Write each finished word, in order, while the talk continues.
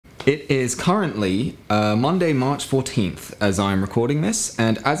It is currently Monday, March 14th as I'm recording this,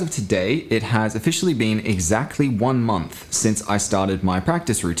 and as of today, it has officially been exactly 1 month since I started my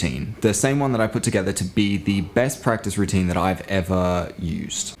practice routine, the same one that I put together to be the best practice routine that I've ever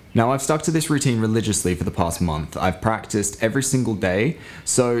used. Now, I've stuck to this routine religiously for the past month. I've practiced every single day,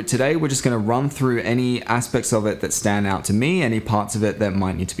 so today we're just going to run through any aspects of it that stand out to me, any parts of it that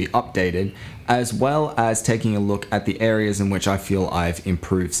might need to be updated, as well as taking a look at the areas in which I feel I've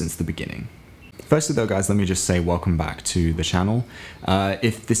improved since the beginning. Firstly though guys, let me just say welcome back to the channel.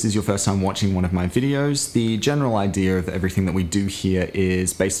 If this is your first time watching one of my videos, the general idea of everything that we do here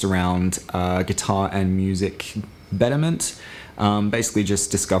is based around guitar and music betterment. Basically just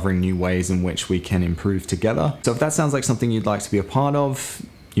discovering new ways in which we can improve together. So if that sounds like something you'd like to be a part of,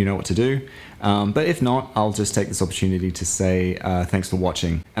 you know what to do. But if not, I'll just take this opportunity to say thanks for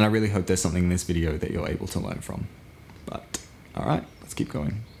watching, and I really hope there's something in this video that you're able to learn from. But alright, let's keep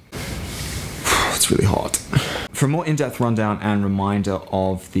going. It's really hot. For a more in-depth rundown and reminder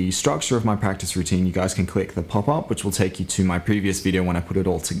of the structure of my practice routine, you guys can click the pop-up, which will take you to my previous video when I put it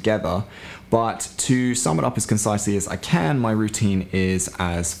all together. But to sum it up as concisely as I can, my routine is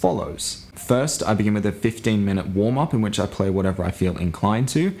as follows. First, I begin with a 15-minute warm-up in which I play whatever I feel inclined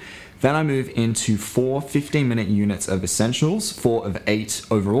to. Then I move into 4 15-minute units of essentials, 4 of 8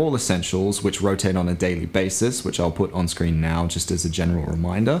 overall essentials, which rotate on a daily basis, which I'll put on screen now just as a general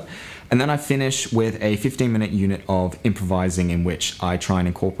reminder. And then I finish with a 15-minute unit of improvising in which I try and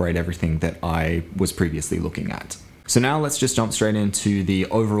incorporate everything that I was previously looking at. So now let's just jump straight into the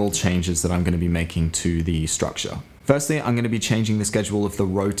overall changes that I'm going to be making to the structure. Firstly, I'm going to be changing the schedule of the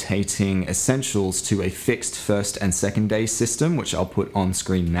rotating essentials to a fixed first and second day system, which I'll put on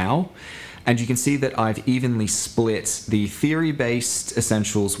screen now. And you can see that I've evenly split the theory-based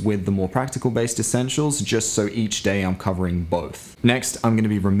essentials with the more practical-based essentials, just so each day I'm covering both. Next, I'm going to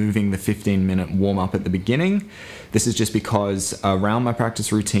be removing the 15-minute warm-up at the beginning. This is just because around my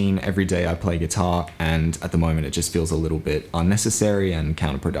practice routine, every day I play guitar, and at the moment it just feels a little bit unnecessary and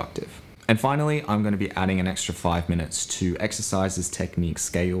counterproductive. And finally, I'm going to be adding an extra 5 minutes to exercises, techniques,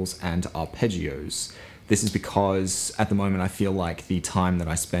 scales, and arpeggios. This is because at the moment I feel like the time that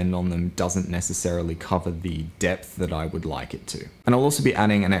I spend on them doesn't necessarily cover the depth that I would like it to. And I'll also be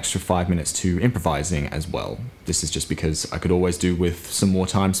adding an extra 5 minutes to improvising as well. This is just because I could always do with some more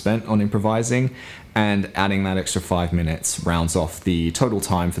time spent on improvising, and adding that extra 5 minutes rounds off the total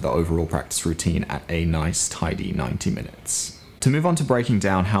time for the overall practice routine at a nice tidy 90 minutes. To move on to breaking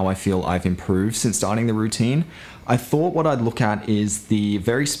down how I feel I've improved since starting the routine, I thought what I'd look at is the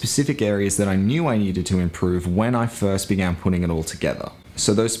very specific areas that I knew I needed to improve when I first began putting it all together.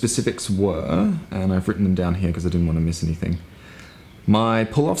 So those specifics were, and I've written them down here because I didn't want to miss anything, my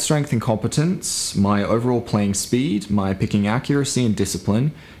pull-off strength and competence, my overall playing speed, my picking accuracy and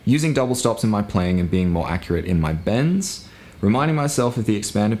discipline, using double stops in my playing and being more accurate in my bends, reminding myself of the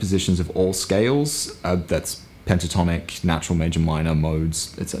expanded positions of all scales, that's pentatonic, natural, major, minor,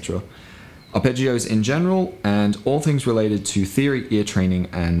 modes, etc. Arpeggios in general, and all things related to theory, ear training,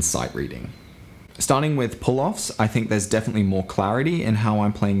 and sight reading. Starting with pull-offs, I think there's definitely more clarity in how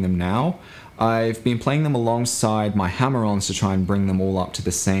I'm playing them now. I've been playing them alongside my hammer-ons to try and bring them all up to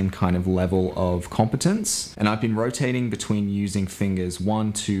the same kind of level of competence, and I've been rotating between using fingers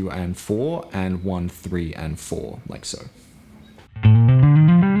 1, 2, and 4, and 1, 3, and 4, like so.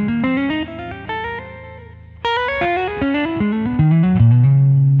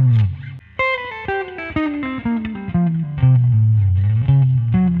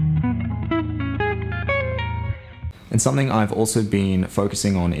 And something I've also been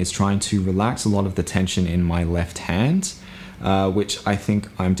focusing on is trying to relax a lot of the tension in my left hand, which I think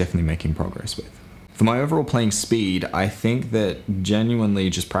I'm definitely making progress with. For my overall playing speed, I think that genuinely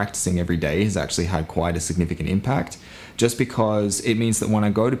just practicing every day has actually had quite a significant impact, just because it means that when I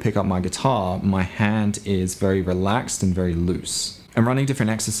go to pick up my guitar, my hand is very relaxed and very loose. And running different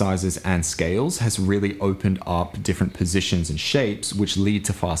exercises and scales has really opened up different positions and shapes, which lead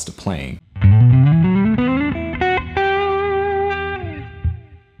to faster playing.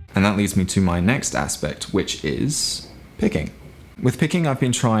 And that leads me to my next aspect, which is picking. With picking, I've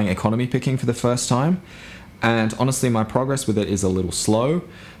been trying economy picking for the first time, and honestly my progress with it is a little slow,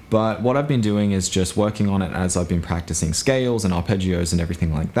 but what I've been doing is just working on it as I've been practicing scales and arpeggios and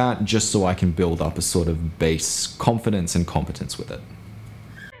everything like that, just so I can build up a sort of base confidence and competence with it.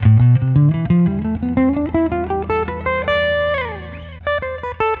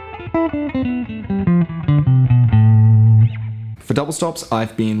 For double stops,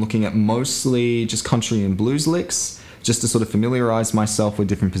 I've been looking at mostly just country and blues licks. just to sort of familiarize myself with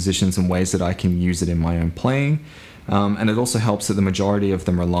different positions and ways that I can use it in my own playing. And it also helps that the majority of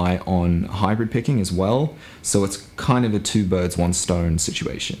them rely on hybrid picking as well, so it's kind of a two birds, one stone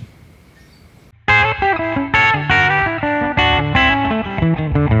situation.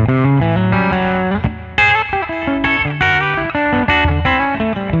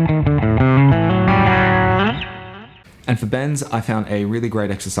 And for bends, I found a really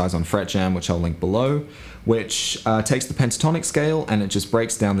great exercise on Fretjam, which I'll link below, which takes the pentatonic scale and it just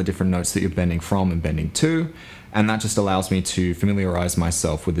breaks down the different notes that you're bending from and bending to, and that just allows me to familiarize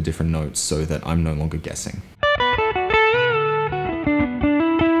myself with the different notes so that I'm no longer guessing.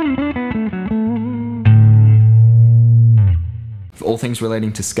 For all things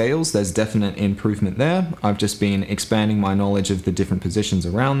relating to scales, there's definite improvement there. I've just been expanding my knowledge of the different positions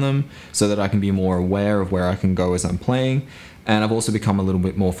around them so that I can be more aware of where I can go as I'm playing, and I've also become a little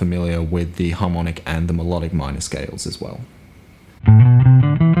bit more familiar with the harmonic and the melodic minor scales as well.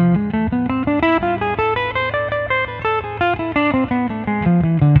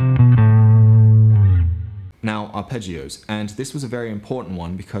 Now, arpeggios, and this was a very important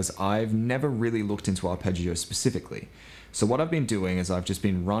one because I've never really looked into arpeggios specifically. So what I've been doing is I've just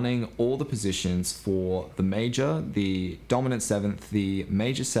been running all the positions for the major, the dominant seventh, the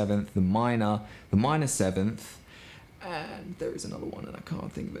major seventh, the minor seventh, and there is another one and I can't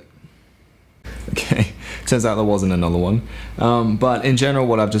think of it. Okay, turns out there wasn't another one. But in general,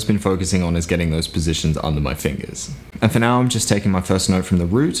 what I've just been focusing on is getting those positions under my fingers. And for now, I'm just taking my first note from the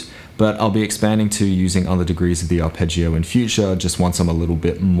root, but I'll be expanding to using other degrees of the arpeggio in future, just once I'm a little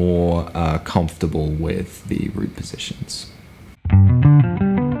bit more comfortable with the root positions.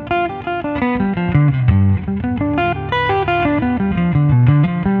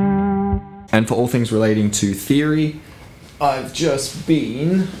 And for all things relating to theory, I've just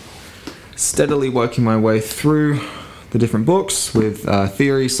been steadily working my way through the different books with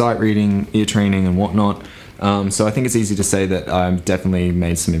theory, sight reading, ear training and whatnot. So I think it's easy to say that I've definitely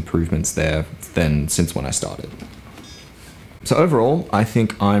made some improvements there since when I started. So overall, I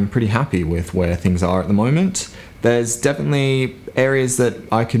think I'm pretty happy with where things are at the moment. There's definitely areas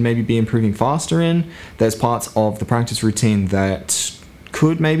that I could maybe be improving faster in. There's parts of the practice routine that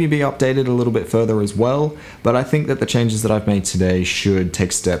could maybe be updated a little bit further as well, but I think that the changes that I've made today should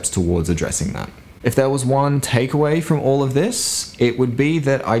take steps towards addressing that. If there was one takeaway from all of this, it would be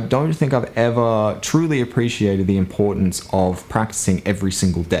that I don't think I've ever truly appreciated the importance of practicing every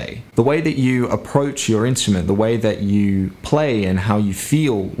single day. The way that you approach your instrument, the way that you play and how you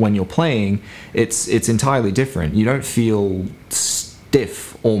feel when you're playing, it's entirely different. You don't feel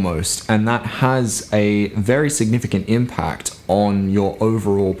stiff almost, and that has a very significant impact on your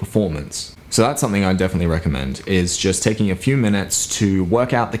overall performance. So that's something I definitely recommend, is just taking a few minutes to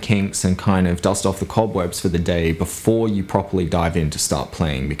work out the kinks and kind of dust off the cobwebs for the day before you properly dive in to start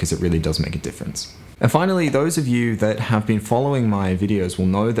playing, because it really does make a difference. And finally, those of you that have been following my videos will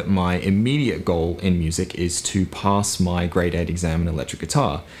know that my immediate goal in music is to pass my grade 8 exam in electric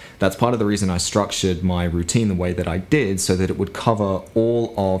guitar. That's part of the reason I structured my routine the way that I did, so that it would cover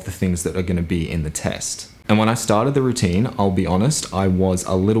all of the things that are going to be in the test. And when I started the routine, I'll be honest, I was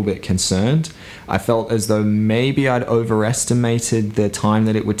a little bit concerned. I felt as though maybe I'd overestimated the time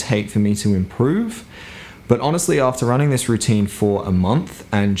that it would take for me to improve. But honestly, after running this routine for a month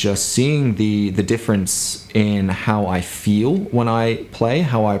and just seeing the difference in how I feel when I play,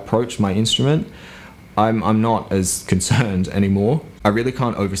 how I approach my instrument, I'm not as concerned anymore. I really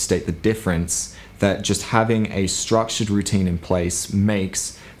can't overstate the difference that just having a structured routine in place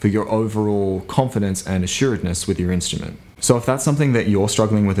makes for your overall confidence and assuredness with your instrument. So if that's something that you're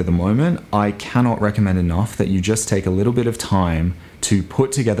struggling with at the moment, I cannot recommend enough that you just take a little bit of time to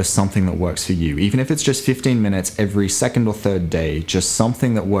put together something that works for you. Even if it's just 15 minutes every second or third day, just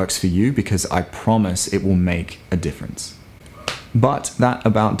something that works for you, because I promise it will make a difference. But that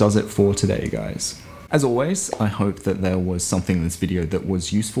about does it for today, guys. As always, I hope that there was something in this video that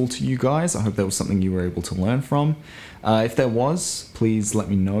was useful to you guys. I hope there was something you were able to learn from. If there was, please let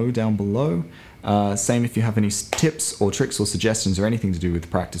me know down below. Same if you have any tips or tricks or suggestions or anything to do with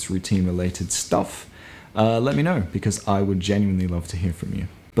practice routine related stuff. Let me know, because I would genuinely love to hear from you.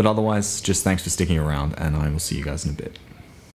 But otherwise, just thanks for sticking around, and I will see you guys in a bit.